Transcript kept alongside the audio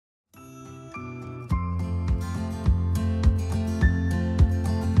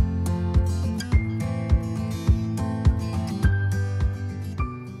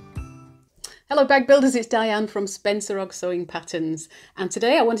Hello bag builders, it's Diane from Spencer Ogg Sewing Patterns, and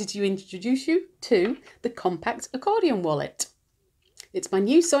today I wanted to introduce you to the compact accordion wallet. It's my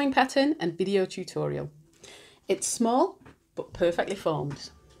new sewing pattern and video tutorial. It's small but perfectly formed.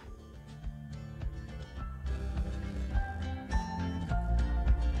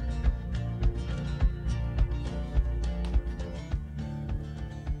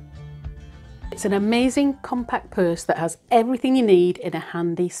 It's an amazing compact purse that has everything you need in a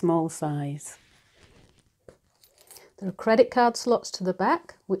handy small size. There are credit card slots to the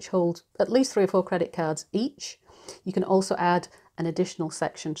back, which hold at least 3 or 4 credit cards each. You can also add an additional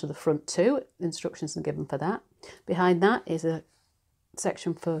section to the front too. Instructions are given for that. Behind that is a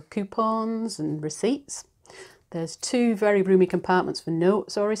section for coupons and receipts. There's 2 very roomy compartments for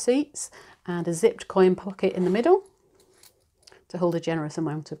notes or receipts and a zipped coin pocket in the middle to hold a generous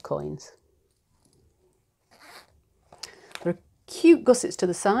amount of coins. There are cute gussets to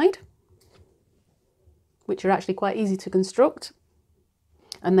the side, which are actually quite easy to construct,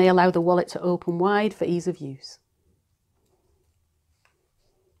 and they allow the wallet to open wide for ease of use.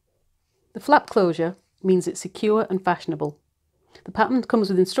 The flap closure means it's secure and fashionable. The pattern comes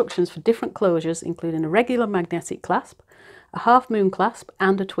with instructions for different closures, including a regular magnetic clasp, a half moon clasp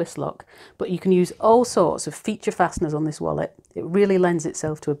and a twist lock, but you can use all sorts of feature fasteners on this wallet. It really lends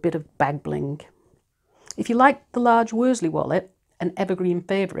itself to a bit of bag bling. If you like the large Worsley wallet, an evergreen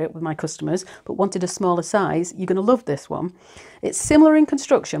favourite with my customers, but wanted a smaller size, you're going to love this one. It's similar in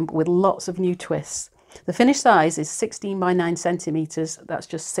construction, but with lots of new twists. The finished size is 16 by 9 centimetres, that's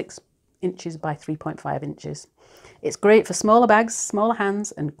just 6 inches by 3.5 inches. It's great for smaller bags, smaller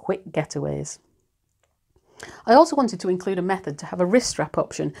hands and quick getaways. I also wanted to include a method to have a wrist strap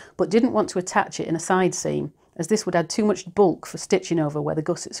option, but didn't want to attach it in a side seam, as this would add too much bulk for stitching over where the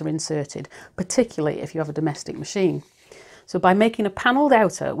gussets are inserted, particularly if you have a domestic machine. So by making a panelled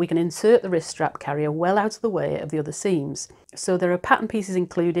outer, we can insert the wrist strap carrier well out of the way of the other seams. So there are pattern pieces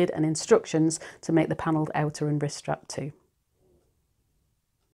included and instructions to make the panelled outer and wrist strap too.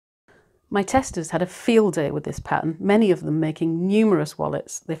 My testers had a field day with this pattern, many of them making numerous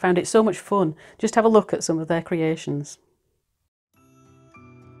wallets. They found it so much fun. Just have a look at some of their creations.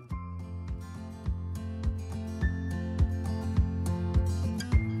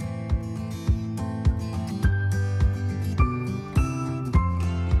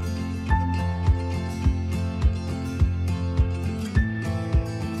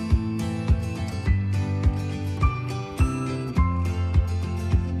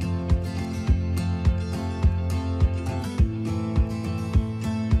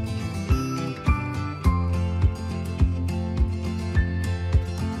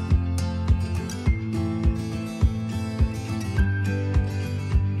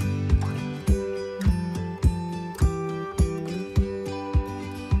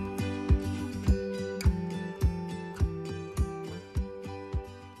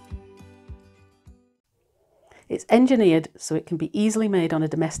 It's engineered so it can be easily made on a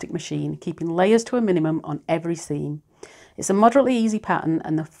domestic machine, keeping layers to a minimum on every seam. It's a moderately easy pattern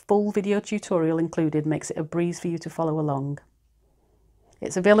and the full video tutorial included makes it a breeze for you to follow along.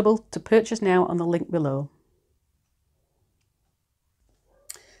 It's available to purchase now on the link below.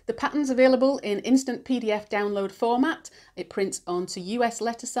 The pattern's available in instant PDF download format. It prints onto US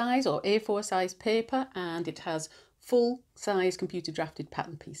letter size or A4 size paper, and it has full size computer drafted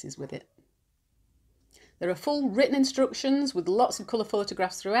pattern pieces with it. There are full written instructions with lots of colour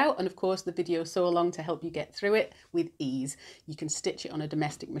photographs throughout, and of course the video sew along to help you get through it with ease. You can stitch it on a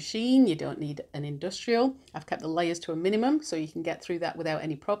domestic machine, you don't need an industrial. I've kept the layers to a minimum so you can get through that without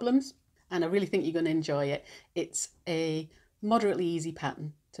any problems, and I really think you're going to enjoy it. It's a moderately easy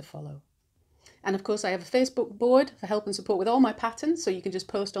pattern to follow. And of course I have a Facebook board for help and support with all my patterns, so you can just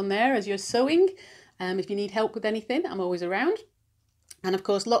post on there as you're sewing. If you need help with anything, I'm always around. And of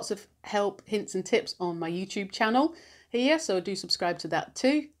course, lots of help, hints and tips on my YouTube channel here, so do subscribe to that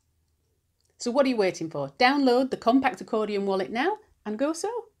too. So what are you waiting for? Download the compact accordion wallet now and go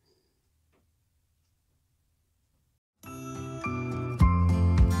sew.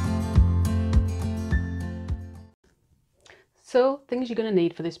 So things you're going to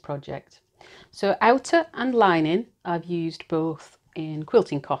need for this project. So outer and lining, I've used both in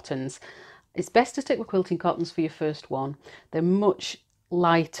quilting cottons. It's best to stick with quilting cottons for your first one. They're much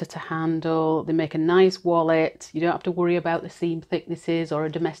lighter to handle, they make a nice wallet, you don't have to worry about the seam thicknesses or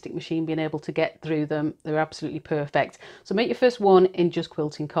a domestic machine being able to get through them. They're absolutely perfect. So make your first one in just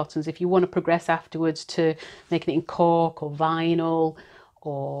quilting cottons. If you want to progress afterwards to making it in cork or vinyl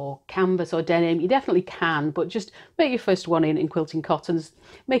or canvas or denim, you definitely can, but just make your first one in quilting cottons,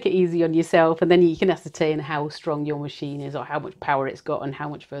 make it easy on yourself, and then you can ascertain how strong your machine is or how much power it's got and how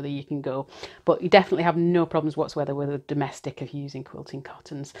much further you can go. But you definitely have no problems whatsoever with a domestic of using quilting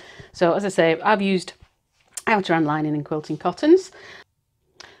cottons. So as I say, I've used outer and lining in quilting cottons.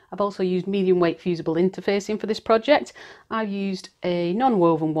 I've also used medium weight fusible interfacing for this project. I've used a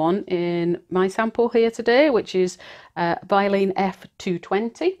non-woven one in my sample here today, which is Violin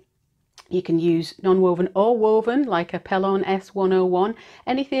F220. You can use non-woven or woven like a Pellon S101,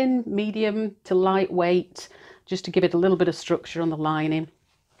 anything medium to lightweight, just to give it a little bit of structure on the lining.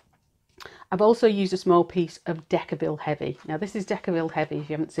 I've also used a small piece of Decovil Heavy. Now this is Decovil Heavy, if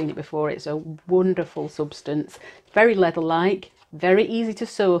you haven't seen it before. It's a wonderful substance, very leather-like, very easy to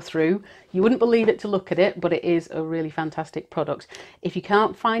sew through. You wouldn't believe it to look at it, but it is a really fantastic product. If you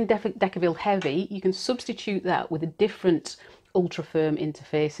can't find Decovil Heavy, you can substitute that with a different ultra firm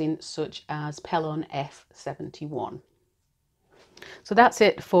interfacing such as Pellon F71. So that's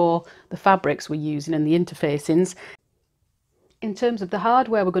it for the fabrics we're using and the interfacings. In terms of the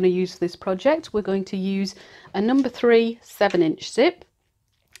hardware we're going to use for this project, we're going to use a number 3 7-inch zip,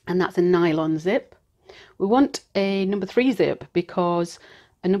 and that's a nylon zip. We want a number 3 zip because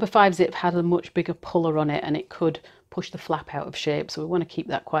a number 5 zip had a much bigger puller on it and it could push the flap out of shape, so we want to keep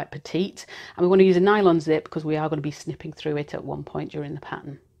that quite petite. And we want to use a nylon zip because we are going to be snipping through it at one point during the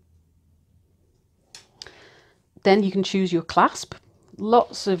pattern. Then you can choose your clasp.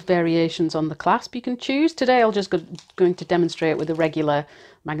 Lots of variations on the clasp you can choose. Today I'll just going to demonstrate with a regular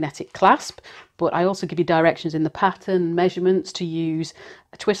magnetic clasp, but I also give you directions in the pattern, measurements to use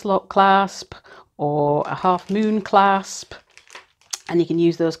a twist lock clasp or a half moon clasp, and you can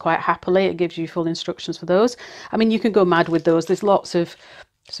use those quite happily. It gives you full instructions for those. I mean, you can go mad with those. There's lots of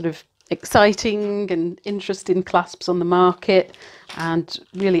sort of exciting and interesting clasps on the market, and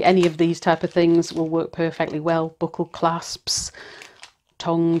really any of these type of things will work perfectly well. Buckle clasps,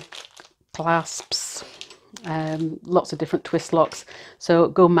 tongue clasps, lots of different twist locks, so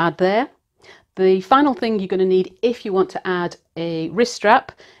go mad there. The final thing you're going to need if you want to add a wrist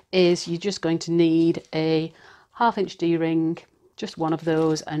strap is you're just going to need a 1/2 inch D-ring, just one of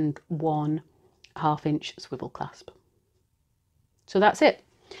those, and one 1/2 inch swivel clasp. So that's it.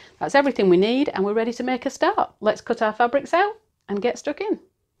 That's everything we need, and we're ready to make a start. Let's cut our fabrics out and get stuck in.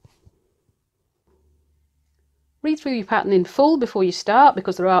 Read through your pattern in full before you start,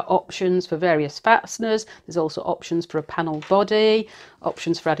 because there are options for various fasteners. There's also options for a panel body,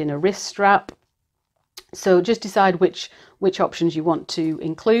 options for adding a wrist strap. So just decide which options you want to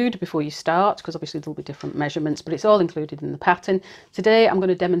include before you start, because obviously there'll be different measurements, but it's all included in the pattern. Today I'm going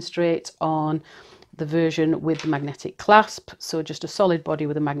to demonstrate on the version with the magnetic clasp, so just a solid body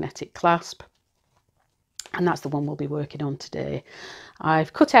with a magnetic clasp, and that's the one we'll be working on today.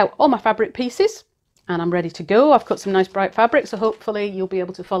 I've cut out all my fabric pieces and I'm ready to go. I've cut some nice bright fabric, so hopefully you'll be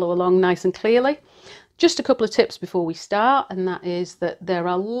able to follow along nice and clearly. Just a couple of tips before we start, and that is that there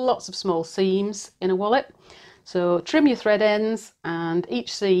are lots of small seams in a wallet. So trim your thread ends and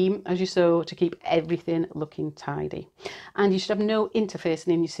each seam as you sew to keep everything looking tidy. And you should have no interfacing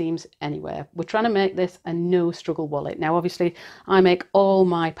in your seams anywhere. We're trying to make this a no struggle wallet. Now obviously I make all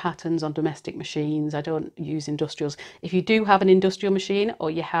my patterns on domestic machines. I don't use industrials. If you do have an industrial machine, or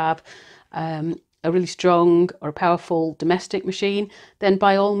you have a really strong or a powerful domestic machine, then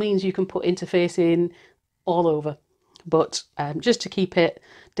by all means you can put interfacing all over. But just to keep it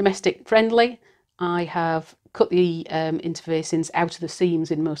domestic friendly, I have cut the interfacings out of the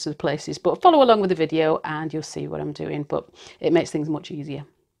seams in most of the places. But follow along with the video and you'll see what I'm doing, but it makes things much easier.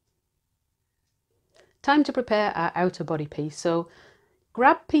 Time to prepare our outer body piece. So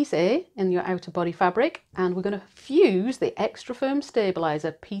grab piece A in your outer body fabric, and we're going to fuse the extra firm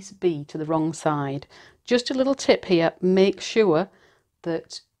stabilizer piece B to the wrong side. Just a little tip here, make sure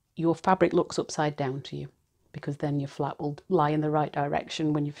that your fabric looks upside down to you, because then your flap will lie in the right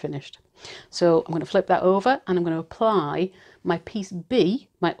direction when you've finished. So I'm going to flip that over and I'm going to apply my piece B,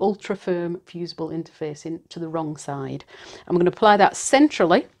 my ultra firm fusible interfacing, to the wrong side. I'm going to apply that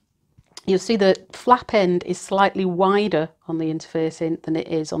centrally. You'll see the flap end is slightly wider on the interfacing than it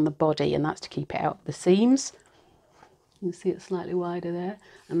is on the body, and that's to keep it out of the seams. You can see it's slightly wider there,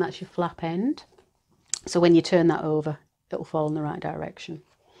 and that's your flap end. So when you turn that over, it'll fall in the right direction.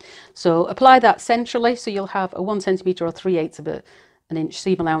 So apply that centrally, so you'll have a 1 centimetre or 3/8 of an inch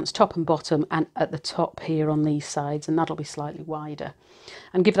seam allowance top and bottom, and at the top here on these sides, and that'll be slightly wider.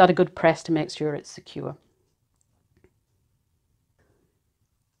 And give that a good press to make sure it's secure.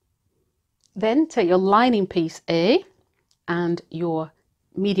 Then take your lining piece A and your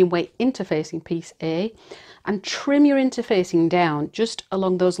medium weight interfacing piece A and trim your interfacing down just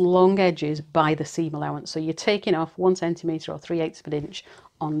along those long edges by the seam allowance. So you're taking off 1 centimetre or 3/8 of an inch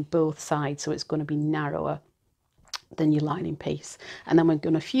on both sides, so it's going to be narrower than your lining piece. And then we're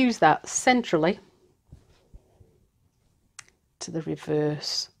going to fuse that centrally to the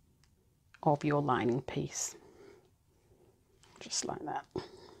reverse of your lining piece, just like that.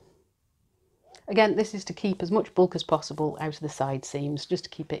 Again, this is to keep as much bulk as possible out of the side seams, just to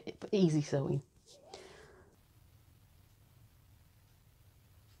keep it easy sewing.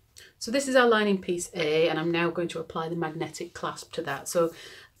 So this is our lining piece A, and I'm now going to apply the magnetic clasp to that. So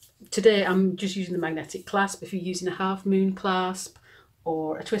today I'm just using the magnetic clasp. If you're using a half moon clasp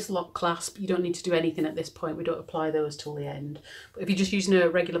or a twist lock clasp, you don't need to do anything at this point. We don't apply those till the end. But if you're just using a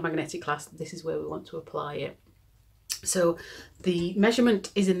regular magnetic clasp, this is where we want to apply it. So the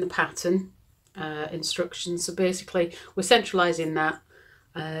measurement is in the pattern instructions. So basically we're centralising that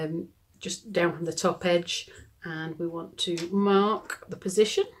just down from the top edge, and we want to mark the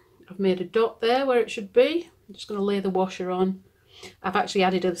position. I've made a dot there where it should be. I'm just going to lay the washer on. I've actually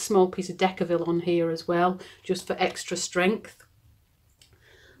added a small piece of Decovil on here as well, just for extra strength.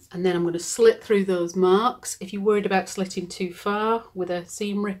 And then I'm going to slit through those marks. If you're worried about slitting too far with a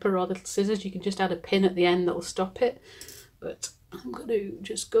seam ripper or little scissors, you can just add a pin at the end that'll stop it. But I'm going to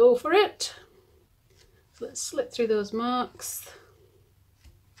just go for it. So let's slit through those marks.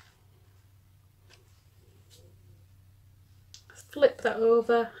 Flip that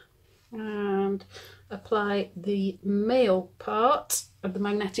over and apply the male part of the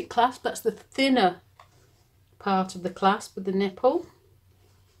magnetic clasp. That's the thinner part of the clasp with the nipple.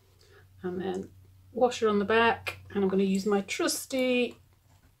 And then washer on the back, and I'm going to use my trusty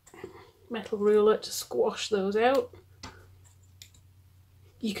metal ruler to squash those out.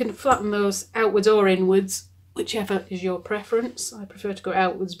 You can flatten those outwards or inwards, whichever is your preference. I prefer to go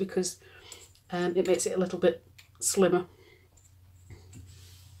outwards because it makes it a little bit slimmer.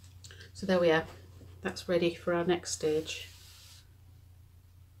 So there we are, that's ready for our next stage.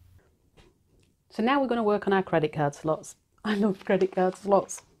 So now we're going to work on our credit card slots. I love credit card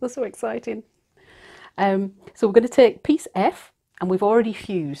slots, they're so exciting. So we're going to take piece F, and we've already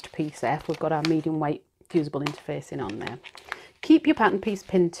fused piece F. We've got our medium weight fusible interfacing on there. Keep your pattern piece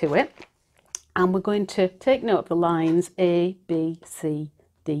pinned to it, and we're going to take note of the lines A, B, C,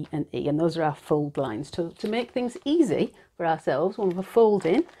 D and E, and those are our fold lines. To make things easy for ourselves when we're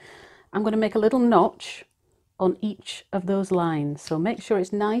folding, I'm going to make a little notch on each of those lines. So make sure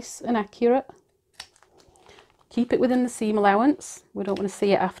it's nice and accurate. Keep it within the seam allowance. We don't want to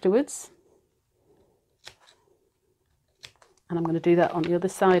see it afterwards. And I'm going to do that on the other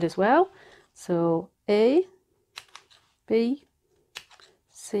side as well. So A, B,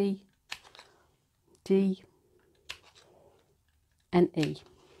 C, D and E.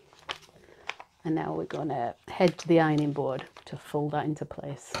 And now we're going to head to the ironing board to fold that into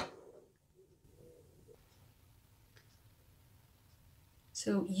place.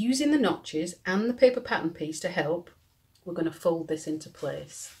 So using the notches and the paper pattern piece to help, we're going to fold this into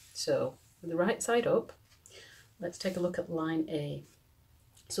place. So with the right side up, let's take a look at line A.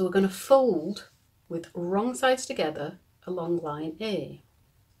 So we're going to fold with wrong sides together along line A.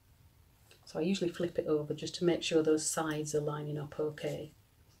 So I usually flip it over just to make sure those sides are lining up okay.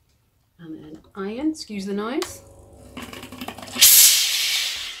 And then iron, excuse the noise.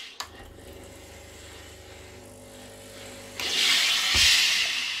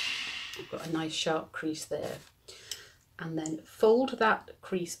 Got a nice sharp crease there, and then fold that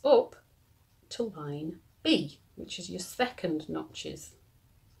crease up to line B, which is your second notches.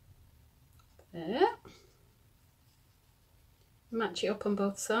 There. Match it up on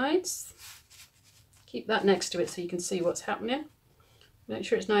both sides. Keep that next to it so you can see what's happening. Make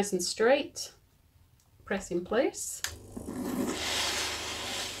sure it's nice and straight. Press in place.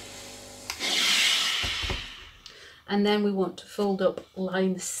 And then we want to fold up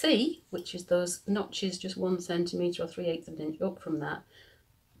line C, which is those notches just 1 centimetre or 3/8 of an inch up from that,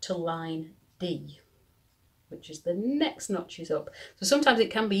 to line D, which is the next notches up. So sometimes it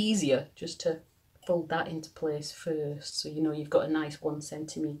can be easier just to fold that into place first, so you know you've got a nice 1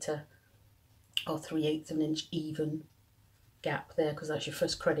 centimetre or 3/8 of an inch even gap there, because that's your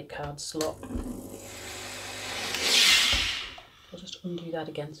first credit card slot. I'll just undo that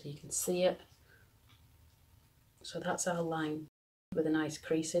again so you can see it. So that's our line with a nice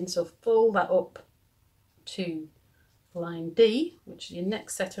crease in. So fold that up to line D, which is your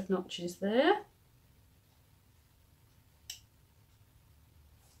next set of notches there.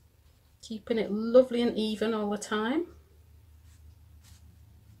 Keeping it lovely and even all the time.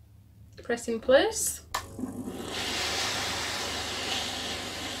 Press in place.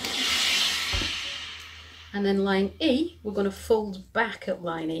 And then line E, we're going to fold back at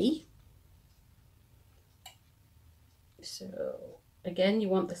line E. So again, you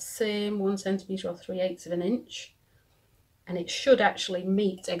want the same 1 centimetre or 3/8 of an inch, and it should actually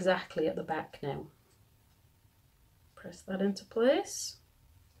meet exactly at the back now. Press that into place.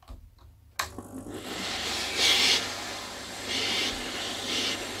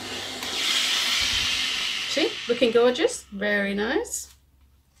 See, looking gorgeous, very nice.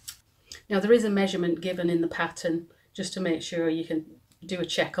 Now there is a measurement given in the pattern just to make sure you can do a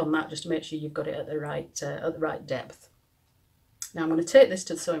check on that, just to make sure you've got it at the right depth. Now I'm going to take this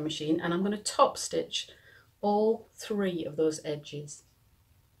to the sewing machine and I'm going to top stitch all 3 of those edges.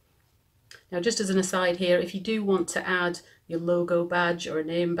 Now just as an aside here, if you do want to add your logo badge or a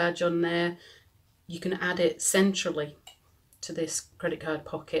name badge on there, you can add it centrally to this credit card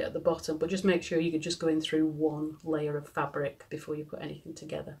pocket at the bottom, but just make sure you're just going through 1 layer of fabric before you put anything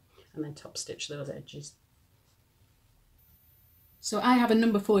together, and then top stitch those edges. So I have a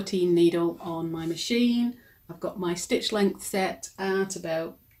number 14 needle on my machine. I've got my stitch length set at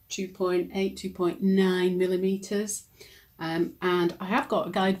about 2.8, 2.9 millimeters, and I have got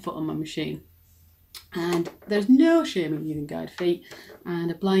a guide foot on my machine, and there's no shame in using guide feet, and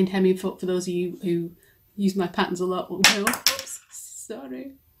a blind hemming foot, for those of you who use my patterns a lot will know. Oops,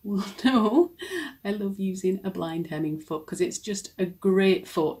 sorry. Well, no, I love using a blind hemming foot because it's just a great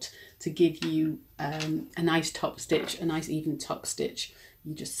foot to give you a nice top stitch, a nice even top stitch.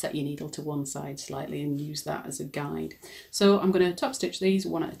 You just set your needle to one side slightly and use that as a guide. So I'm going to top stitch these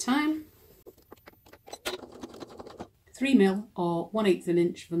one at a time. 3 mil or 1/8 of an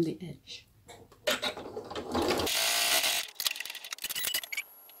inch from the edge.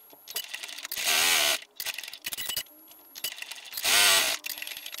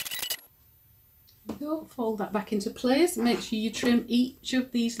 Go, fold that back into place. Make sure you trim each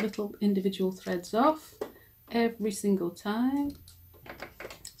of these little individual threads off every single time.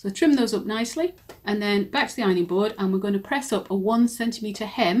 So trim those up nicely, and then back to the ironing board, and we're going to press up a 1 centimetre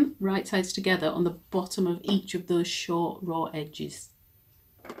hem right sides together on the bottom of each of those short raw edges.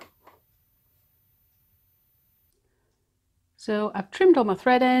 So I've trimmed all my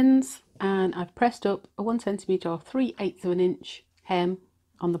thread ends and I've pressed up a 1 centimetre or 3/8 of an inch hem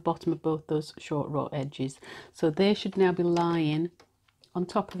on the bottom of both those short raw edges. So they should now be lying on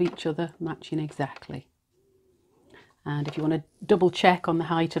top of each other, matching exactly. And if you want to double check on the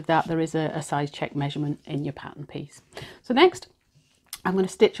height of that, there is a size check measurement in your pattern piece. So next, I'm going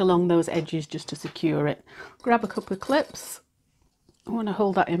to stitch along those edges just to secure it. Grab a couple of clips. I want to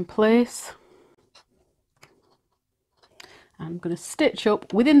hold that in place. I'm going to stitch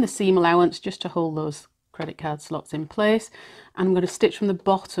up within the seam allowance just to hold those credit card slots in place. And I'm going to stitch from the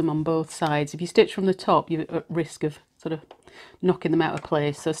bottom on both sides. If you stitch from the top, you're at risk of sort of knocking them out of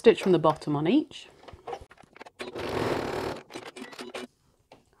place. So stitch from the bottom on each.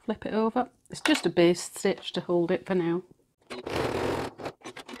 Flip it over. It's just a base stitch to hold it for now.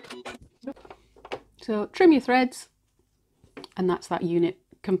 So trim your threads, and that's that unit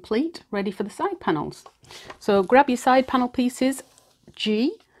complete, ready for the side panels. So grab your side panel pieces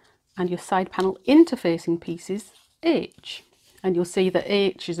G and your side panel interfacing pieces H, and you'll see that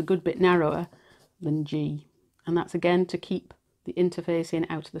H is a good bit narrower than G, and that's again to keep the interfacing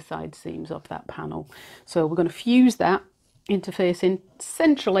out of the side seams of that panel. So we're going to fuse that interfacing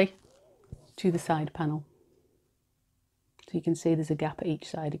centrally to the side panel, so you can see there's a gap at each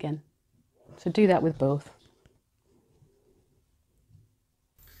side again. So do that with both.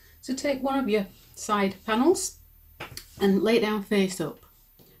 So take one of your side panels and lay it down face up,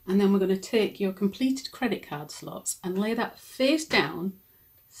 and then we're going to take your completed credit card slots and lay that face down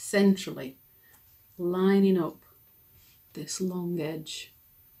centrally, lining up this long edge.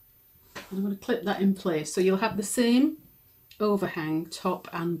 And I'm going to clip that in place so you'll have the same overhang top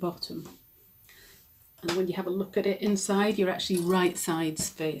and bottom, and when you have a look at it inside, you're actually right sides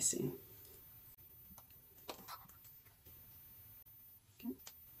facing. Okay.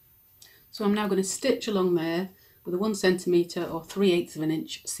 So I'm now going to stitch along there with a 1 centimetre or 3/8 of an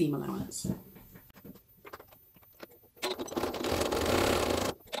inch seam allowance.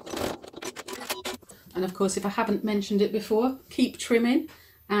 And of course, if I haven't mentioned it before, keep trimming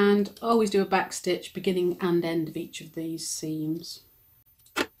and always do a back stitch beginning and end of each of these seams.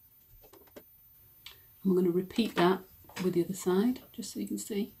 I'm going to repeat that with the other side just so you can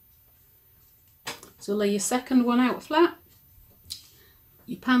see. So lay your second one out flat,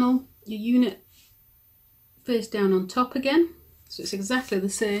 your panel, your unit face down on top again, so it's exactly the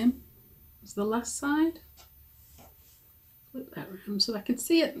same as the last side. Flip that around so I can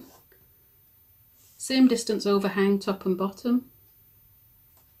see it. Same distance overhang top and bottom.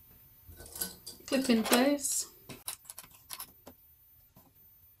 clip in place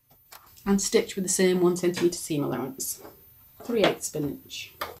and stitch with the same 1 centimetre seam allowance, 3/8 of an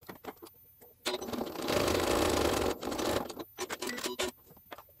inch.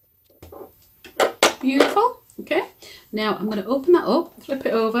 Beautiful. Okay, now I'm going to open that up, flip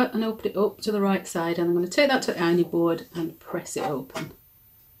it over and open it up to the right side, and I'm going to take that to the ironing board and press it open.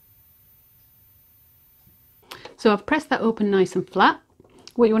 So I've pressed that open nice and flat.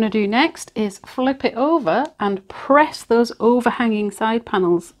 What you want to do next is flip it over and press those overhanging side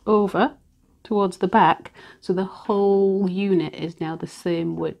panels over towards the back, so the whole unit is now the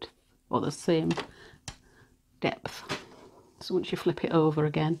same width or the same depth. So once you flip it over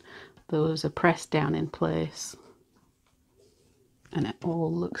again, those are pressed down in place and it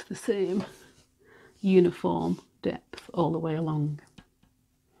all looks the same, uniform depth all the way along.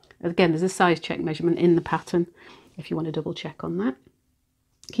 Again, there's a size check measurement in the pattern if you want to double check on that.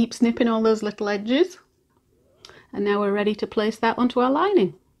 Keep snipping all those little edges, and now we're ready to place that onto our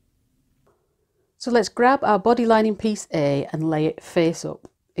lining. So let's grab our body lining piece A and lay it face up.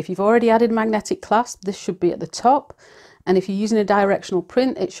 If you've already added magnetic clasp, this should be at the top, and if you're using a directional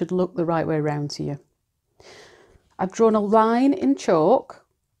print, it should look the right way around to you. I've drawn a line in chalk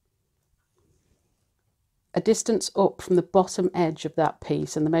a distance up from the bottom edge of that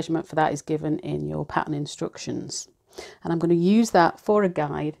piece, and the measurement for that is given in your pattern instructions. And I'm going to use that for a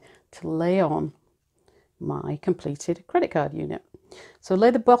guide to lay on my completed credit card unit. So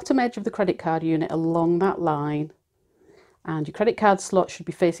lay the bottom edge of the credit card unit along that line, and your credit card slot should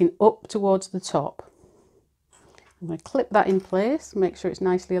be facing up towards the top. I'm going to clip that in place, make sure it's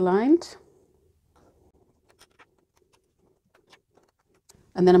nicely aligned.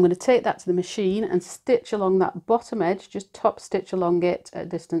 And then I'm going to take that to the machine and stitch along that bottom edge, just top stitch along it at a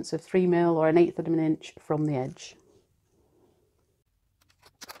distance of 3mm or 1/8 of an inch from the edge.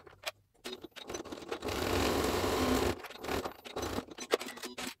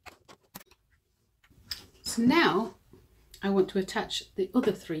 So now I want to attach the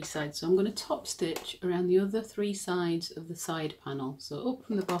other 3 sides, so I'm going to top stitch around the other 3 sides of the side panel. So up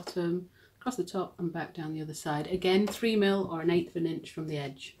from the bottom, across the top and back down the other side. Again, 3mm or 1/8 of an inch from the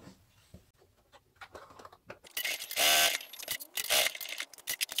edge.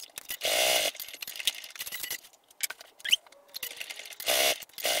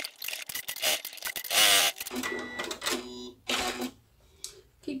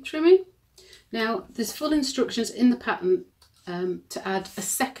 Keep trimming. Now, there's full instructions in the pattern to add a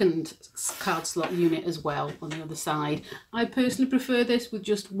second card slot unit as well on the other side. I personally prefer this with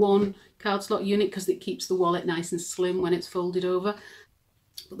just 1 card slot unit because it keeps the wallet nice and slim when it's folded over.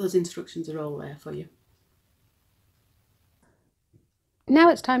 But those instructions are all there for you. Now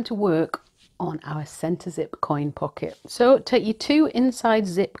it's time to work on our centre zip coin pocket. So take your 2 inside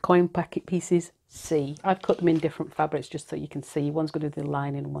zip coin pocket pieces C. I've cut them in different fabrics just so you can see. One's going to be the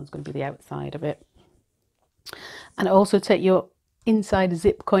lining and one's going to be the outside of it. And also take your inside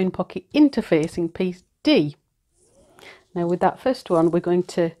zip coin pocket interfacing piece D. Now with that first one, we're going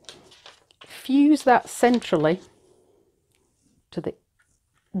to fuse that centrally to the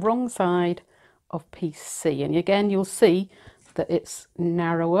wrong side of piece C. And again, you'll see that it's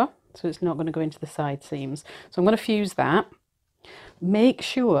narrower, so it's not going to go into the side seams. So I'm going to fuse that. Make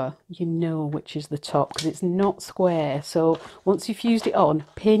sure you know which is the top because it's not square. So once you've fused it on,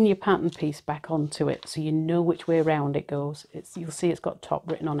 pin your pattern piece back onto it so you know which way around it goes. You'll see it's got top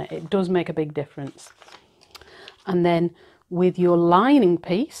written on it. It does make a big difference. And then with your lining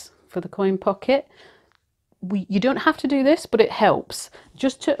piece for the coin pocket, you don't have to do this, but it helps.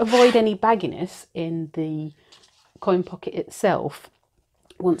 Just to avoid any bagginess in the coin pocket itself,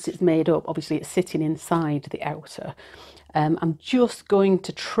 once it's made up, obviously it's sitting inside the outer. I'm just going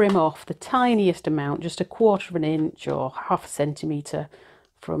to trim off the tiniest amount, just 1/4 of an inch or 1/2 centimetre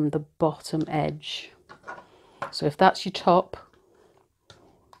from the bottom edge. So if that's your top,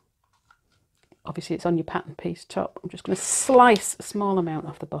 obviously it's on your pattern piece top, I'm just going to slice a small amount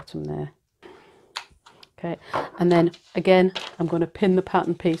off the bottom there. Okay, and then again, I'm going to pin the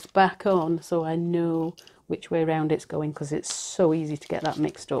pattern piece back on so I know which way around it's going because it's so easy to get that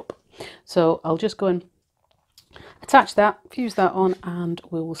mixed up. So I'll just go and attach that, fuse that on, and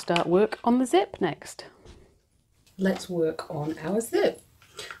we will start work on the zip next. Let's work on our zip.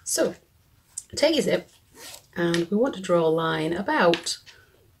 So take your zip and we want to draw a line about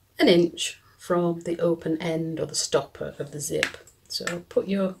 1 inch from the open end or the stopper of the zip. So put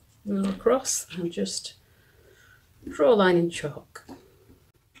your ruler across and just draw a line in chalk.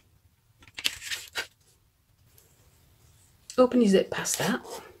 Open your zip past that.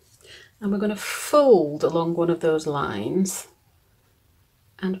 And we're going to fold along one of those lines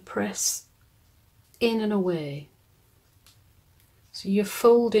and press in and away. So you're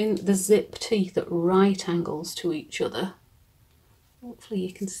folding the zip teeth at right angles to each other. Hopefully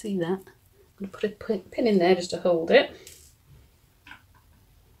you can see that. I'm going to put a pin in there just to hold it.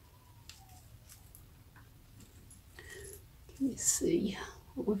 Let me see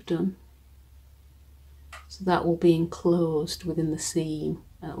what we've done. So that will be enclosed within the seam.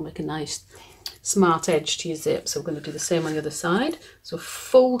 That'll make a nice smart edge to your zip. So we're going to do the same on the other side. So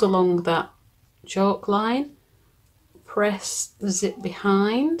fold along that chalk line, press the zip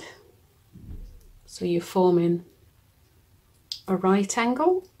behind, so you're forming a right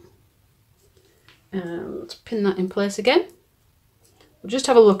angle, and pin that in place again. We'll just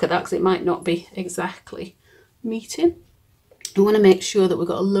have a look at that because it might not be exactly meeting. We want to make sure that we've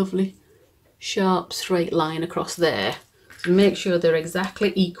got a lovely sharp straight line across there. So make sure they're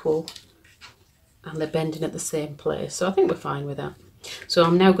exactly equal and they're bending at the same place. So I think we're fine with that. So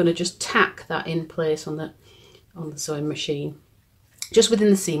I'm now going to just tack that in place on the sewing machine, just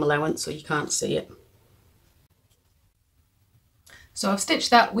within the seam allowance so you can't see it. So I've stitched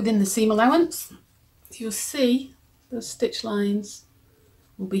that within the seam allowance. You'll see those stitch lines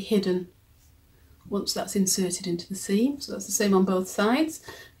will be hidden once that's inserted into the seam. So that's the same on both sides.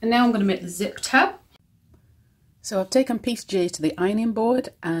 And now I'm going to make the zip tab. So I've taken piece J to the ironing board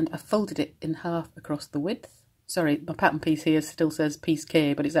and I've folded it in half across the width. Sorry, my pattern piece here still says piece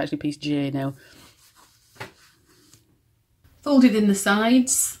K, but it's actually piece J now. Folded in the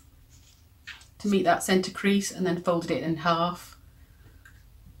sides to meet that centre crease and then folded it in half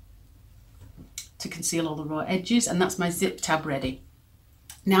to conceal all the raw edges, and that's my zip tab ready.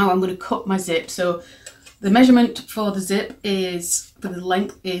 Now I'm going to cut my zip. So the measurement for the zip is, for the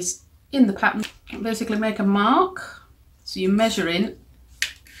length is in the pattern. Basically make a mark, so you're measuring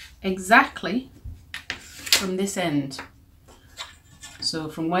exactly from this end. So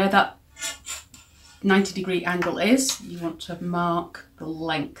from where that 90-degree angle is, you want to mark the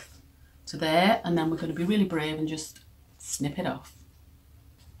length to there, and then we're going to be really brave and just snip it off.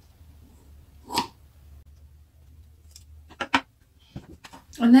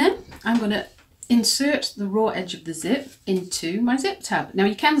 And then I'm going to insert the raw edge of the zip into my zip tab. Now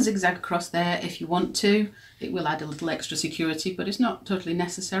you can zigzag across there if you want to. It will add a little extra security, but it's not totally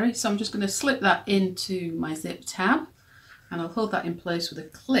necessary. So I'm just going to slip that into my zip tab and I'll hold that in place with a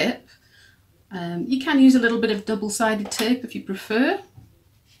clip. You can use a little bit of double-sided tape if you prefer.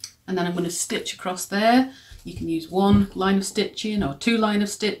 And then I'm going to stitch across there. You can use one line of stitching or two line of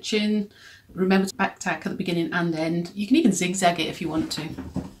stitching. Remember to back tack at the beginning and end. You can even zigzag it if you want to.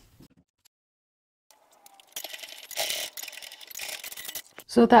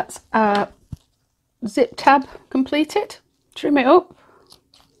 So that's our zip tab completed. Trim it up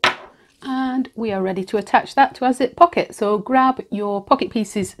and we are ready to attach that to our zip pocket. So grab your pocket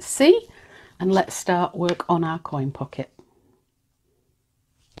pieces C and let's start work on our coin pocket.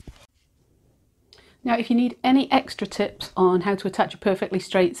 Now if you need any extra tips on how to attach a perfectly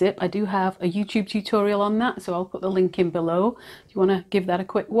straight zip, I do have a YouTube tutorial on that, so I'll put the link in below if you want to give that a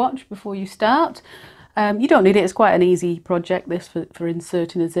quick watch before you start. You don't need it, it's quite an easy project this for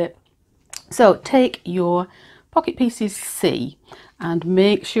inserting a zip. So take your pocket pieces C and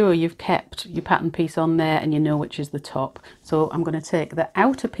make sure you've kept your pattern piece on there and you know which is the top. So I'm going to take the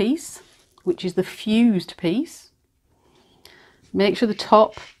outer piece, which is the fused piece. Make sure the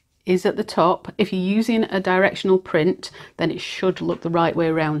top is at the top. If you're using a directional print, then it should look the right way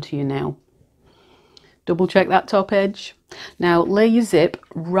around to you now. Double check that top edge. Now lay your zip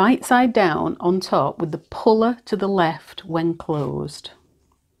right side down on top with the puller to the left when closed.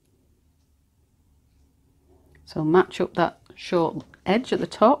 So match up that short edge at the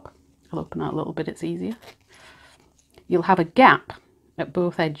top. I'll open that a little bit, it's easier. You'll have a gap at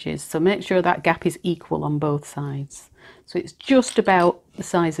both edges, so make sure that gap is equal on both sides. So it's just about the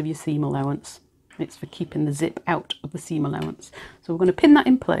size of your seam allowance. It's for keeping the zip out of the seam allowance. So we're going to pin that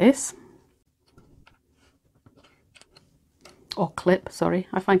in place. Or clip, sorry.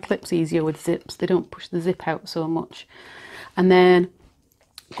 I find clips easier with zips. They don't push the zip out so much. And then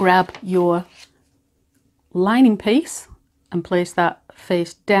grab your lining piece and place that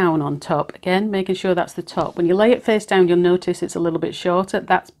face down on top. Again, making sure that's the top. When you lay it face down, you'll notice it's a little bit shorter.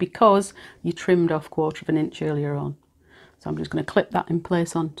 That's because you trimmed off 1/4 of an inch earlier on. So I'm just going to clip that in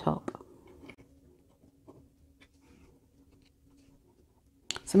place on top.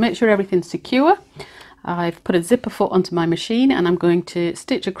 So make sure everything's secure. I've put a zipper foot onto my machine and I'm going to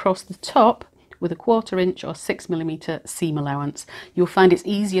stitch across the top with a 1/4 inch or 6mm seam allowance. You'll find it's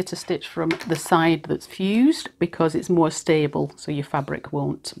easier to stitch from the side that's fused because it's more stable, so your fabric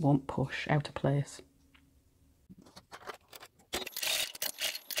won't push out of place.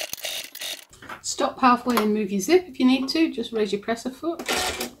 Stop halfway and move your zip if you need to. Just raise your presser foot.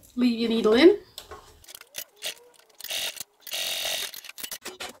 Leave your needle in.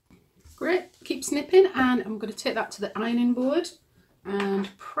 Great, keep snipping, and I'm going to take that to the ironing board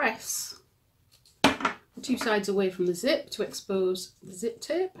and press the two sides away from the zip to expose the zip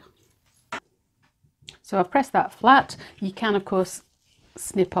tape. So I've pressed that flat. You can of course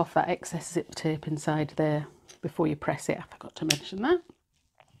snip off that excess zip tape inside there before you press it. I forgot to mention that.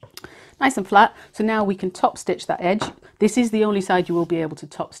 Nice and flat. So now we can top stitch that edge. This is the only side you will be able to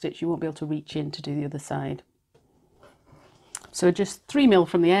top stitch. You won't be able to reach in to do the other side. So just 3mm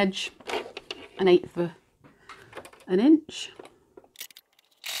from the edge, 1/8 of an inch.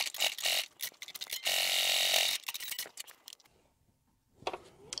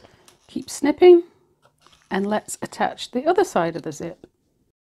 Keep snipping, and let's attach the other side of the zip.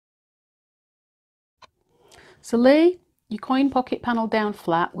 So lay your coin pocket panel down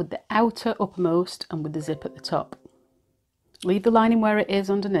flat with the outer uppermost and with the zip at the top. Leave the lining where it is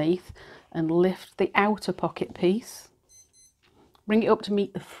underneath and lift the outer pocket piece. Bring it up to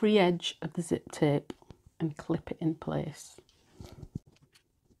meet the free edge of the zip tape and clip it in place.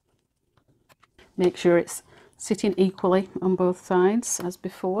 Make sure it's sitting equally on both sides as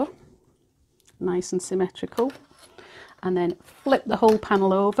before, nice and symmetrical. And then flip the whole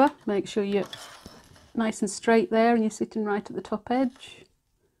panel over. Make sure you're nice and straight there and you're sitting right at the top edge.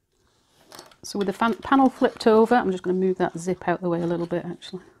 So with the panel flipped over, I'm just going to move that zip out the way a little bit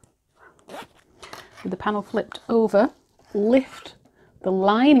actually. With the panel flipped over, lift the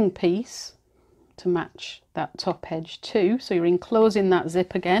lining piece to match that top edge too. So you're enclosing that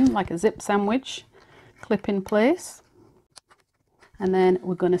zip again like a zip sandwich. Clip in place. And then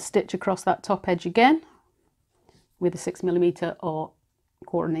we're going to stitch across that top edge again with a 6mm or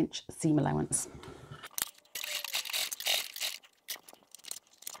 1/4 inch seam allowance.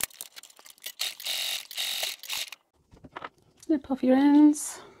 Snip off your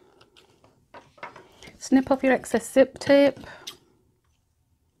ends. Snip off your excess zip tape.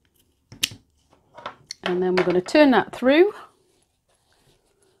 And then we're going to turn that through.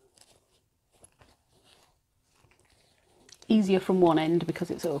 Easier from one end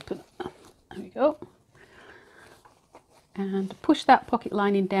because it's open. There we go. And push that pocket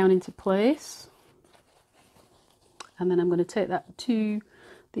lining down into place. And then I'm going to take that to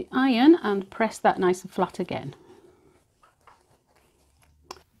the iron and press that nice and flat again.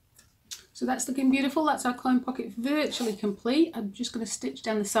 So that's looking beautiful. That's our coin pocket virtually complete. I'm just going to stitch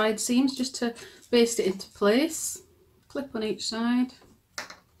down the side seams just to baste it into place. Clip on each side.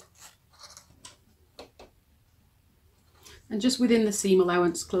 And just within the seam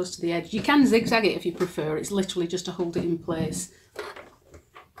allowance close to the edge. You can zigzag it if you prefer. It's literally just to hold it in place.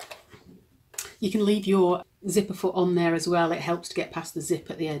 You can leave your zipper foot on there as well. It helps to get past the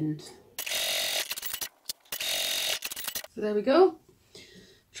zip at the end. So there we go.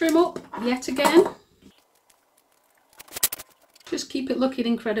 Trim up yet again. Just keep it looking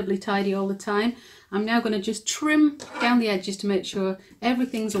incredibly tidy all the time. I'm now going to just trim down the edges to make sure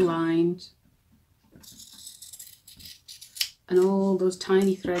everything's aligned. And all those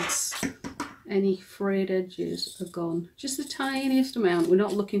tiny threads, any frayed edges are gone. Just the tiniest amount. We're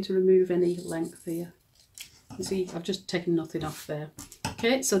not looking to remove any length here. You see, I've just taken nothing off there.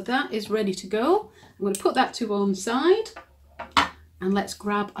 Okay, so that is ready to go. I'm going to put that to one side. And let's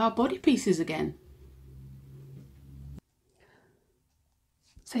grab our body pieces again.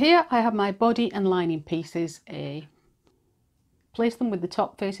 So here I have my body and lining pieces. Place them with the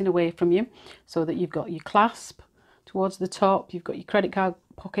top facing away from you so that you've got your clasp towards the top, you've got your credit card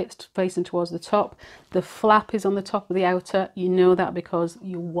pockets facing towards the top. The flap is on the top of the outer. You know that because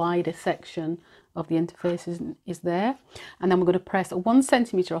your wider section of the interface is there. And then we're going to press a 1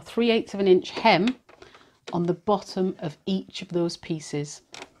 centimetre or 3/8 of an inch hem on the bottom of each of those pieces.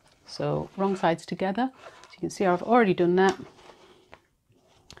 So wrong sides together. So you can see I've already done that.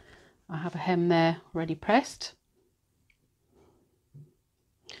 I have a hem there already pressed.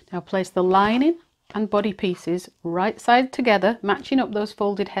 Now place the lining and body pieces right side together, matching up those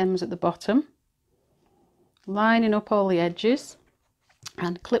folded hems at the bottom, lining up all the edges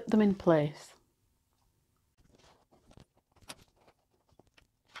and clip them in place.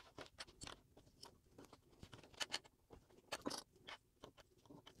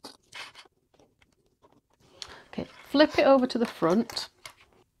 Okay, flip it over to the front.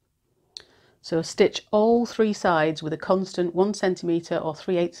 So stitch all 3 sides with a constant 1 centimetre or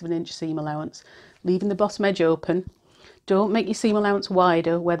 3/8 of an inch seam allowance, leaving the bottom edge open. Don't make your seam allowance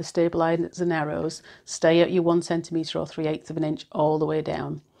wider where the stabiliser narrows. Stay at your 1 centimetre or 3/8 of an inch all the way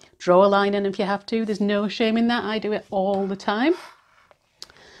down. Draw a line in if you have to. There's no shame in that. I do it all the time.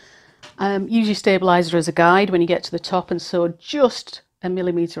 Use your stabiliser as a guide when you get to the top and sew just a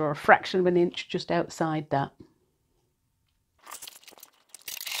millimetre or a fraction of an inch just outside that.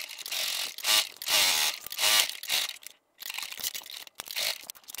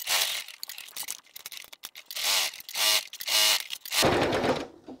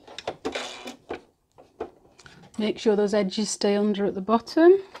 Make sure those edges stay under at the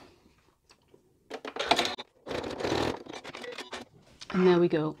bottom. And there we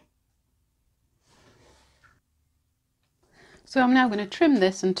go. So I'm now going to trim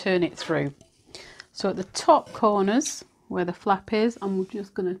this and turn it through. So at the top corners where the flap is, I'm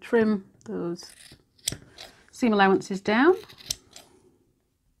just going to trim those seam allowances down.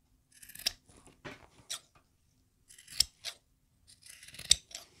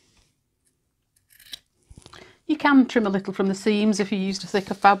 You can trim a little from the seams if you used a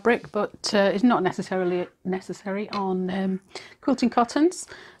thicker fabric, but it's not necessarily necessary on quilting cottons.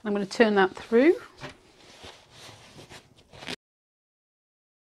 I'm going to turn that through.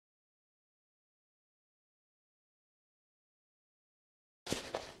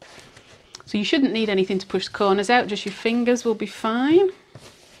 So you shouldn't need anything to push the corners out, just your fingers will be fine.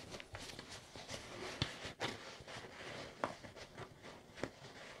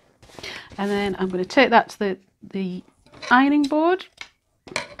 And then I'm going to take that to the ironing board.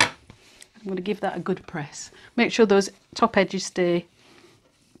 I'm going to give that a good press. Make sure those top edges stay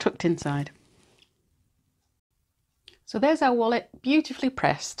tucked inside. So there's our wallet, beautifully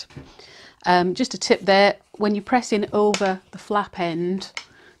pressed. Just a tip there, when you're pressing over the flap end,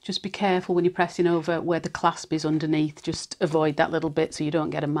 just be careful when you're pressing over where the clasp is underneath. Just avoid that little bit so you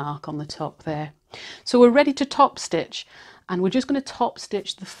don't get a mark on the top there. So we're ready to top stitch, and we're just going to top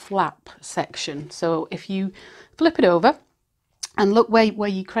stitch the flap section. So if you flip it over and look where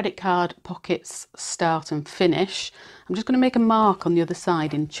your credit card pockets start and finish, I'm just going to make a mark on the other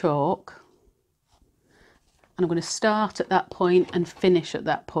side in chalk. And I'm going to start at that point and finish at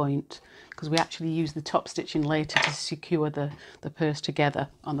that point, because we actually use the top stitching later to secure the purse together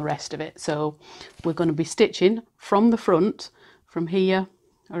on the rest of it. So we're going to be stitching from the front, from here,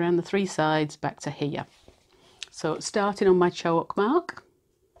 around the three sides, back to here. So starting on my chalk mark,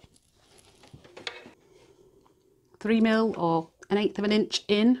 3mm or 1/8 of an inch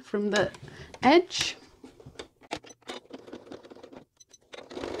in from the edge.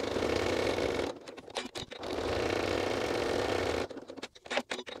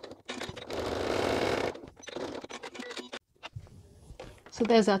 So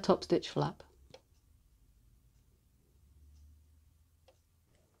there's our top stitch flap.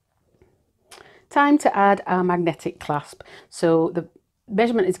 Time to add our magnetic clasp. So the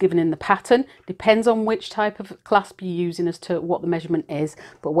measurement is given in the pattern, depends on which type of clasp you're using as to what the measurement is,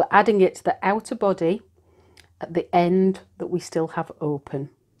 but we're adding it to the outer body at the end that we still have open.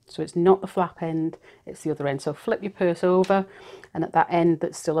 So it's not the flap end, it's the other end. So flip your purse over, and at that end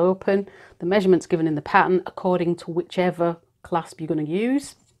that's still open, the measurement's given in the pattern according to whichever clasp you're going to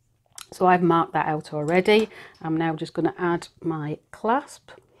use. So I've marked that out already. I'm now just going to add my clasp.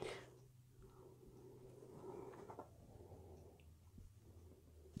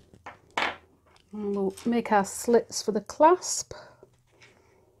 And we'll make our slits for the clasp.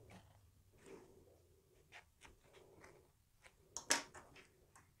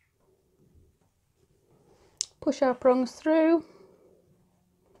 Push our prongs through.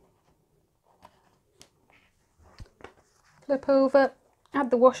 Flip over,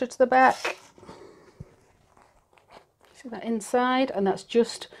 add the washer to the back. See that inside, and that's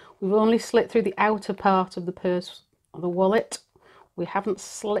just, we've only slit through the outer part of the purse or the wallet. We haven't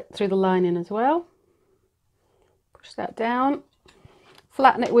slit through the lining as well. Push that down,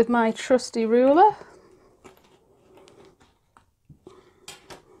 flatten it with my trusty ruler.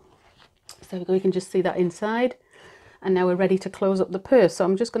 So we can just see that inside. And now we're ready to close up the purse. So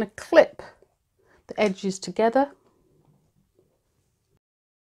I'm just going to clip the edges together.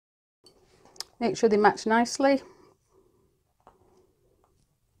 Make sure they match nicely.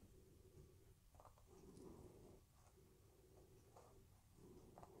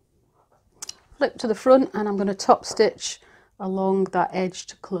 Flip to the front, and I'm going to top stitch along that edge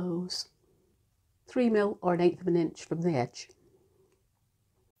to close. 3mm or 1/8 of an inch from the edge.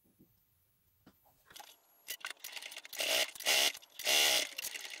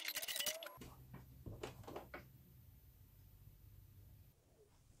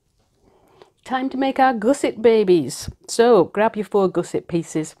 Time to make our gusset babies. So grab your 4 gusset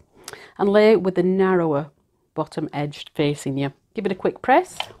pieces and lay it with the narrower bottom edge facing you. Give it a quick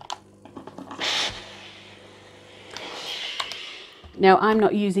press. Now I'm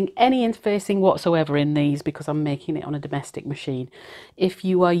not using any interfacing whatsoever in these because I'm making it on a domestic machine. If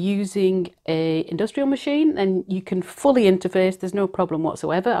you are using a industrial machine, then you can fully interface, there's no problem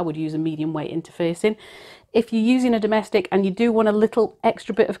whatsoever. I would use a medium weight interfacing. If you're using a domestic and you do want a little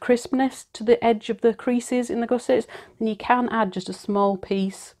extra bit of crispness to the edge of the creases in the gussets, then you can add just a small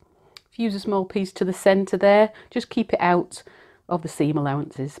piece. If you use a small piece to the centre there, just keep it out of the seam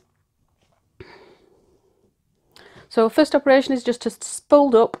allowances. So first operation is just to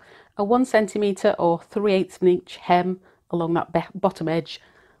fold up a 1 centimetre or 3/8 of an inch hem along that bottom edge,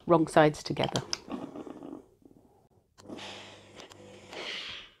 wrong sides together.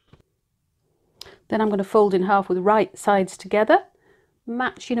 Then I'm going to fold in half with right sides together,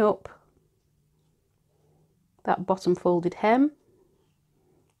 matching up that bottom folded hem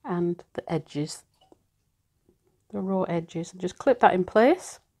and the edges, the raw edges, and just clip that in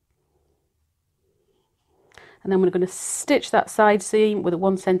place. And then we're going to stitch that side seam with a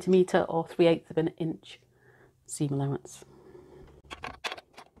 1 centimetre or 3/8 of an inch seam allowance.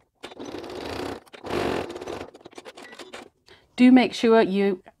 Do make sure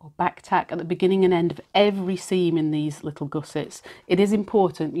you back tack at the beginning and end of every seam in these little gussets. It is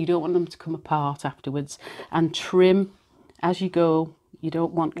important, you don't want them to come apart afterwards, and trim as you go. You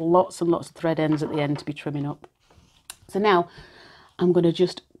don't want lots and lots of thread ends at the end to be trimming up. So now I'm going to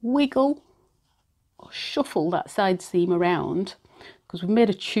just wiggle or shuffle that side seam around, because we've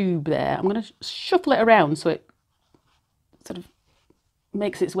made a tube there. I'm going to shuffle it around so it sort of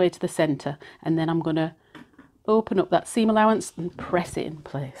makes its way to the centre, and then I'm going to open up that seam allowance and press it in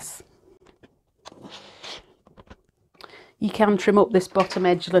place. You can trim up this bottom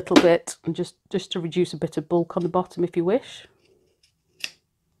edge a little bit, and just to reduce a bit of bulk on the bottom if you wish.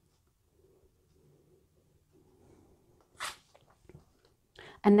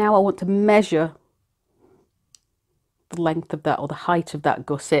 And now I want to measure the length of that, or the height of that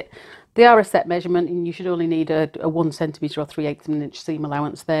gusset. They are a set measurement, and you should only need a 1 centimetre or 3/8 of an inch seam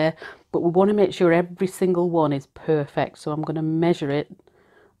allowance there, but we want to make sure every single one is perfect. So I'm going to measure it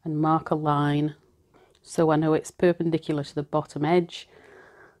and mark a line so I know it's perpendicular to the bottom edge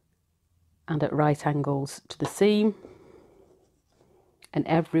and at right angles to the seam, and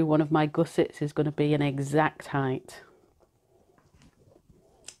every one of my gussets is going to be an exact height.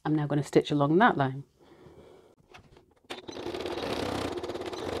 I'm now going to stitch along that line.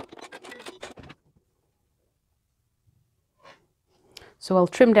 So I'll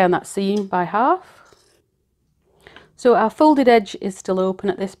trim down that seam by half. So our folded edge is still open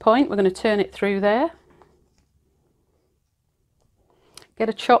at this point. We're going to turn it through there. Get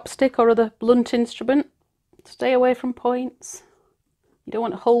a chopstick or other blunt instrument. Stay away from points. You don't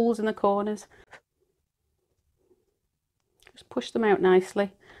want holes in the corners. Just push them out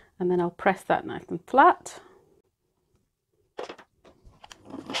nicely, and then I'll press that nice and flat.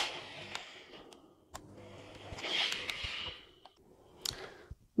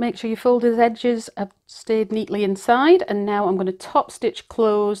 Make sure your folded edges have stayed neatly inside, and now I'm going to top stitch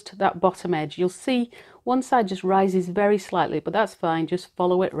closed that bottom edge. You'll see one side just rises very slightly, but that's fine. Just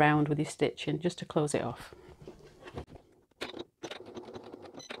follow it round with your stitching just to close it off.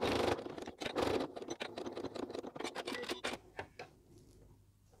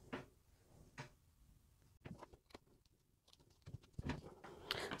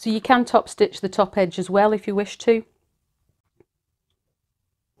 So you can top stitch the top edge as well if you wish to.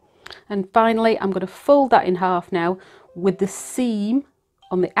 And finally, I'm going to fold that in half now with the seam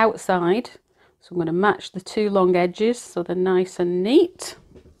on the outside. So I'm going to match the two long edges so they're nice and neat.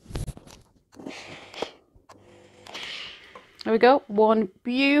 There we go, one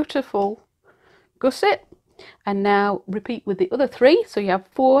beautiful gusset. And now repeat with the other three. So you have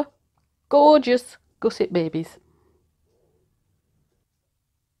 4 gorgeous gusset babies.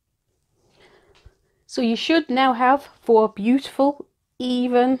 So you should now have 4 beautiful,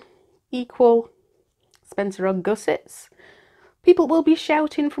 even, equal Spencer Ogg gussets. People will be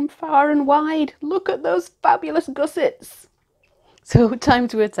shouting from far and wide, look at those fabulous gussets. So time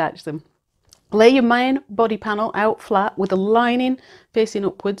to attach them. Lay your main body panel out flat with the lining facing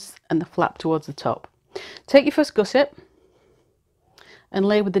upwards and the flap towards the top. Take your first gusset and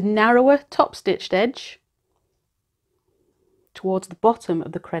lay with the narrower top stitched edge towards the bottom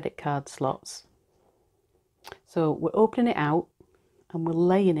of the credit card slots. So we're opening it out and we're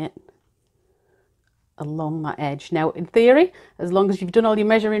laying it along that edge. Now in theory, as long as you've done all your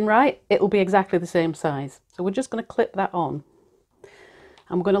measuring right, it'll be exactly the same size. So we're just going to clip that on.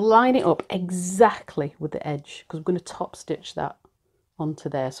 I'm going to line it up exactly with the edge because we're going to top stitch that onto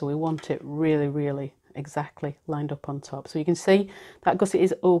there. So we want it really, really exactly lined up on top. So you can see that gusset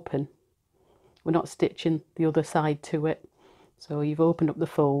is open. We're not stitching the other side to it. So you've opened up the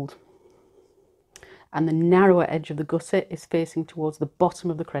fold, and the narrower edge of the gusset is facing towards the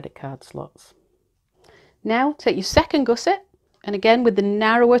bottom of the credit card slots. Now take your second gusset, and again with the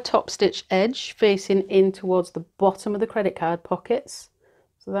narrower top stitch edge facing in towards the bottom of the credit card pockets,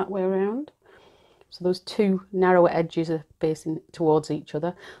 so that way around. So those two narrower edges are facing towards each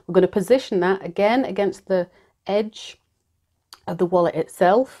other. We're going to position that again against the edge of the wallet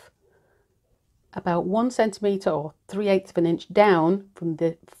itself, about 1 centimetre or 3/8 of an inch down from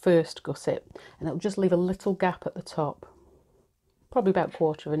the first gusset, and it'll just leave a little gap at the top, probably about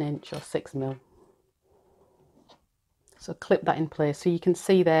 1/4 of an inch or 6 mil. So clip that in place. So you can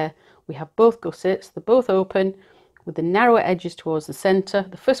see there we have both gussets, they're both open with the narrower edges towards the centre.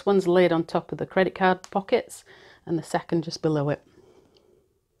 The first one's laid on top of the credit card pockets and the second just below it.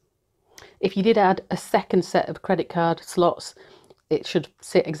 If you did add a second set of credit card slots, it should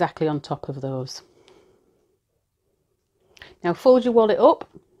sit exactly on top of those. Now fold your wallet up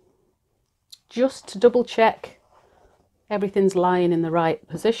just to double check everything's lying in the right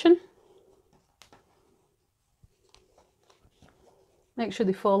position. Make sure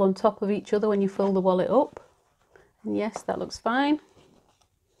they fall on top of each other when you fold the wallet up. And yes, that looks fine.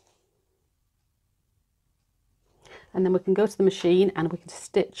 And then we can go to the machine and we can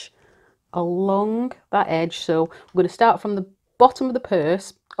stitch along that edge. So we're going to start from the bottom of the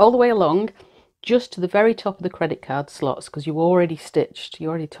purse all the way along just to the very top of the credit card slots, because you already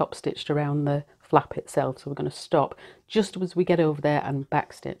top stitched around the flap itself. So we're going to stop just as we get over there and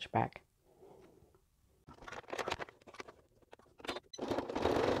back stitch back.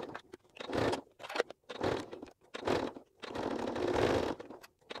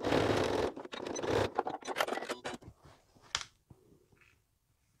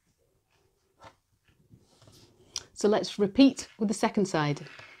 So let's repeat with the second side.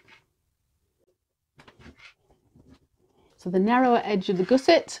 So the narrower edge of the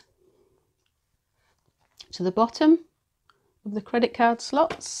gusset to the bottom of the credit card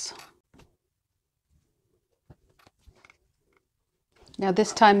slots. Now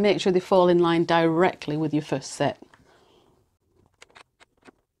this time make sure they fall in line directly with your first set.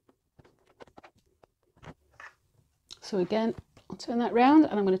 So again, I'll turn that round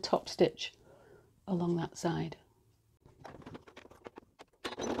and I'm going to top stitch along that side.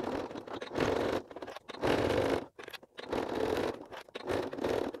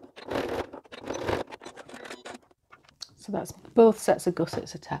 So that's both sets of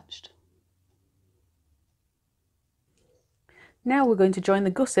gussets attached. Now we're going to join the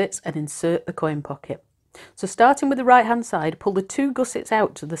gussets and insert the coin pocket. So starting with the right hand side, pull the two gussets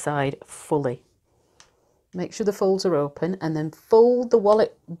out to the side fully. Make sure the folds are open and then fold the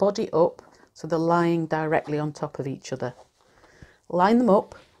wallet body up so they're lying directly on top of each other. Line them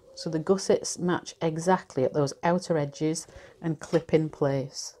up so the gussets match exactly at those outer edges and clip in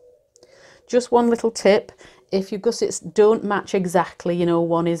place. Just one little tip, if your gussets don't match exactly, you know,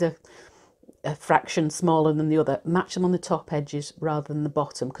 one is a fraction smaller than the other, match them on the top edges rather than the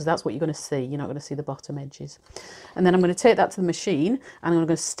bottom, because that's what you're going to see. You're not going to see the bottom edges. And then I'm going to take that to the machine and I'm going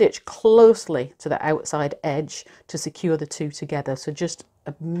to stitch closely to the outside edge to secure the two together. So just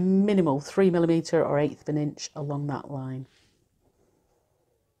a minimal 3mm or 1/8 of an inch along that line.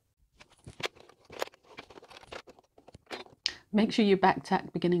 Make sure you back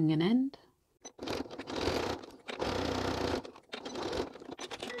tack beginning and end.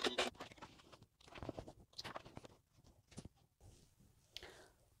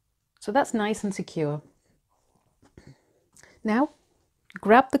 So that's nice and secure. Now,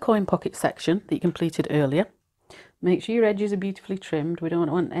 grab the coin pocket section that you completed earlier. Make sure your edges are beautifully trimmed. We don't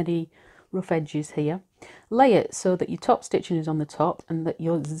want any rough edges here. Lay it so that your top stitching is on the top and that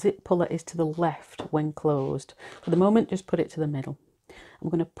your zip puller is to the left when closed. For the moment, just put it to the middle. I'm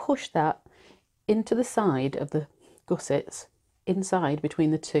going to push that into the side of the gussets, inside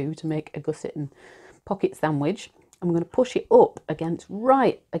between the two, to make a gusset and pocket sandwich. I'm going to push it up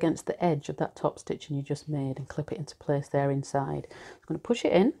right against the edge of that top stitching you just made and clip it into place there inside. I'm going to push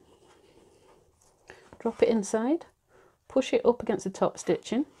it in, drop it inside, push it up against the top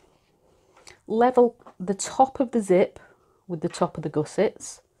stitching, level the top of the zip with the top of the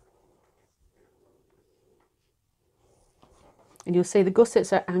gussets, and you'll see the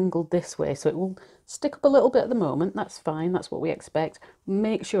gussets are angled this way, so it will stick up a little bit at the moment. That's fine, that's what we expect.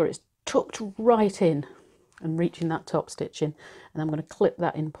 Make sure it's tucked right in and reaching that top stitching, and I'm going to clip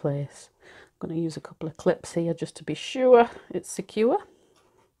that in place. I'm going to use a couple of clips here just to be sure it's secure.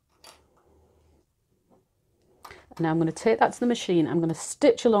 And now I'm going to take that to the machine. I'm going to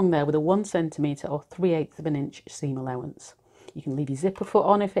stitch along there with a 1 centimetre or 3/8 of an inch seam allowance. You can leave your zipper foot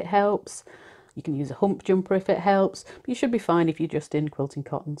on if it helps. You can use a hump jumper if it helps, but you should be fine if you're just in quilting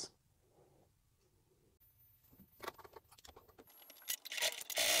cottons.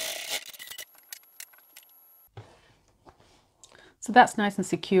 So that's nice and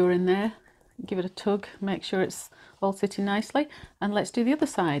secure in there. Give it a tug, make sure it's all sitting nicely, and let's do the other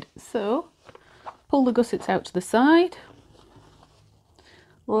side. So pull the gussets out to the side,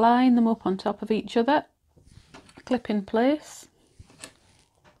 line them up on top of each other, clip in place,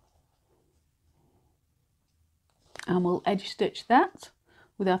 and we'll edge stitch that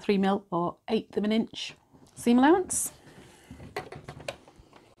with our 3mm or 1/8 of an inch seam allowance.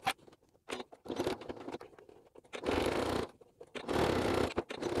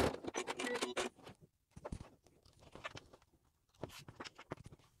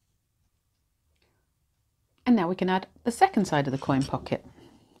 And now we can add the second side of the coin pocket.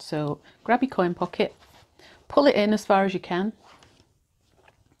 So grab your coin pocket, pull it in as far as you can,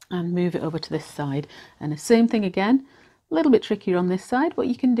 and move it over to this side. And the same thing again, a little bit trickier on this side, but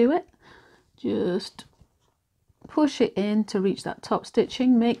you can do it. Just push it in to reach that top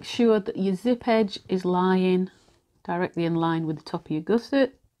stitching. Make sure that your zip edge is lying directly in line with the top of your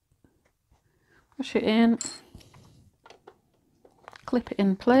gusset. Push it in, clip it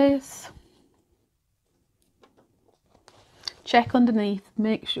in place. Check underneath,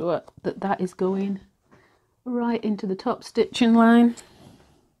 make sure that that is going right into the top stitching line.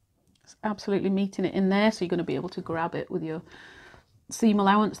 It's absolutely meeting it in there, so you're going to be able to grab it with your seam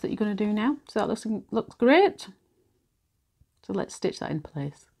allowance that you're going to do now. So that looks great. So let's stitch that in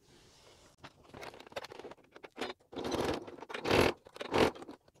place.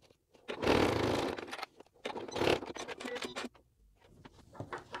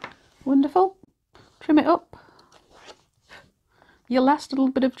 Wonderful. Trim it up. Your last little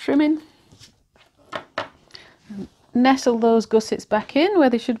bit of trimming. Nestle those gussets back in where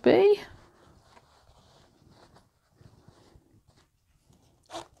they should be.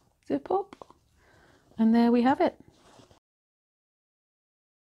 Zip up. And there we have it.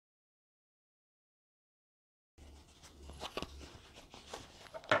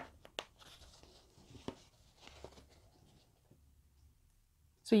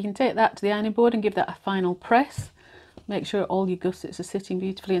 So you can take that to the ironing board and give that a final press. Make sure all your gussets are sitting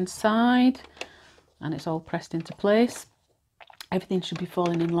beautifully inside and it's all pressed into place. Everything should be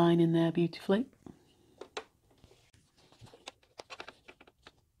falling in line in there beautifully.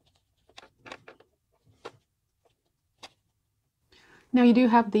 Now you do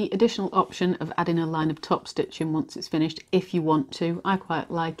have the additional option of adding a line of top stitching once it's finished if you want to. I quite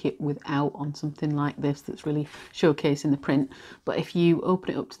like it without on something like this that's really showcasing the print. But if you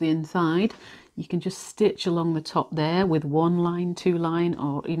open it up to the inside, you can just stitch along the top there with 1 line, 2 line,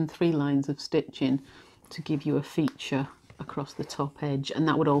 or even 3 lines of stitching to give you a feature across the top edge. And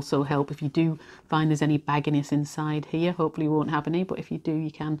that would also help if you do find there's any bagginess inside here. Hopefully you won't have any, but if you do,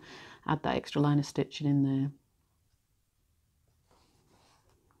 you can add that extra line of stitching in there.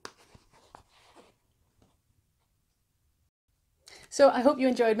 So I hope you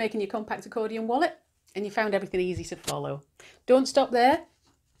enjoyed making your compact accordion wallet and you found everything easy to follow. Don't stop there.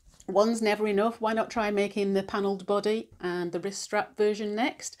 One's never enough. Why not try making the panelled body and the wrist strap version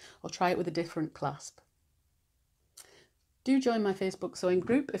next, or try it with a different clasp. Do join my Facebook sewing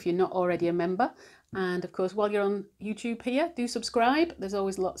group if you're not already a member. And of course, while you're on YouTube here, do subscribe. There's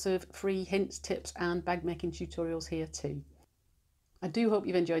always lots of free hints, tips and bag making tutorials here too. I do hope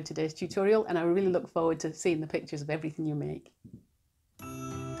you've enjoyed today's tutorial and I really look forward to seeing the pictures of everything you make.